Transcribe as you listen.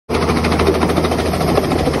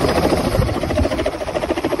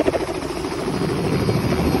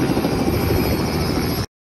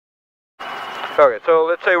Okay, so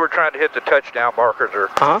let's say we're trying to hit the touchdown markers, or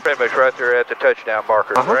pretty much right there at the touchdown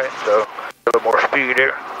markers, right? So a little more speed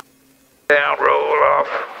here. Down, roll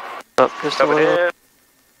off. Up just a Coming little. in.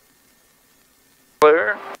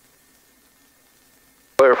 Flare.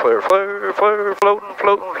 Flare, flare, flare, flare, floating,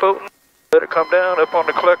 floating, floating. Let it come down up on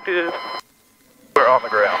the collective. We're on the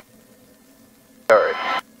ground. All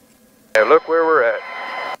right. Now look where we're at.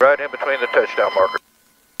 Right in between the touchdown markers.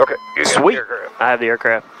 Okay, you got Sweet. the aircraft. I have the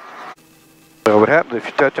aircraft. Well, what happens if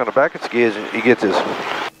you touch on the back of the ski is you get this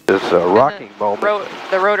rocking moment.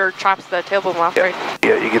 The rotor chops the tailbone off, right?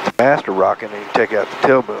 Yeah, you get the master rocking and you take out the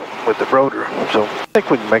tailbone with the rotor. So I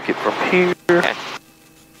think we can make it from here. Okay.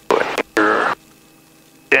 Here.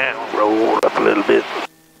 Down, roll up a little bit.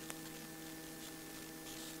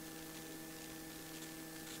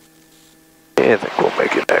 Yeah, I think we'll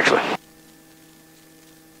make it actually.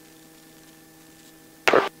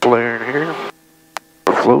 Start flaring here.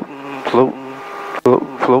 We're floating, floating,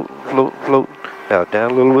 floating, floating, floating, floating. Now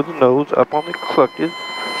down a little with the nose, up on the collective.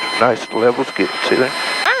 Nice level skid, see there?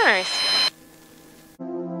 Nice.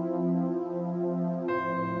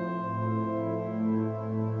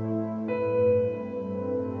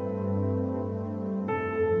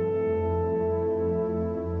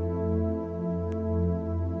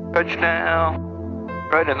 Touchdown.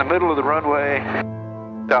 Right in the middle of the runway.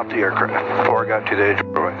 Stopped the aircraft before I got to the edge of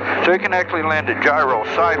the runway. So it can actually land a gyro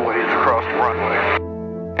sideways across the runway.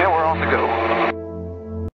 And we're on the go.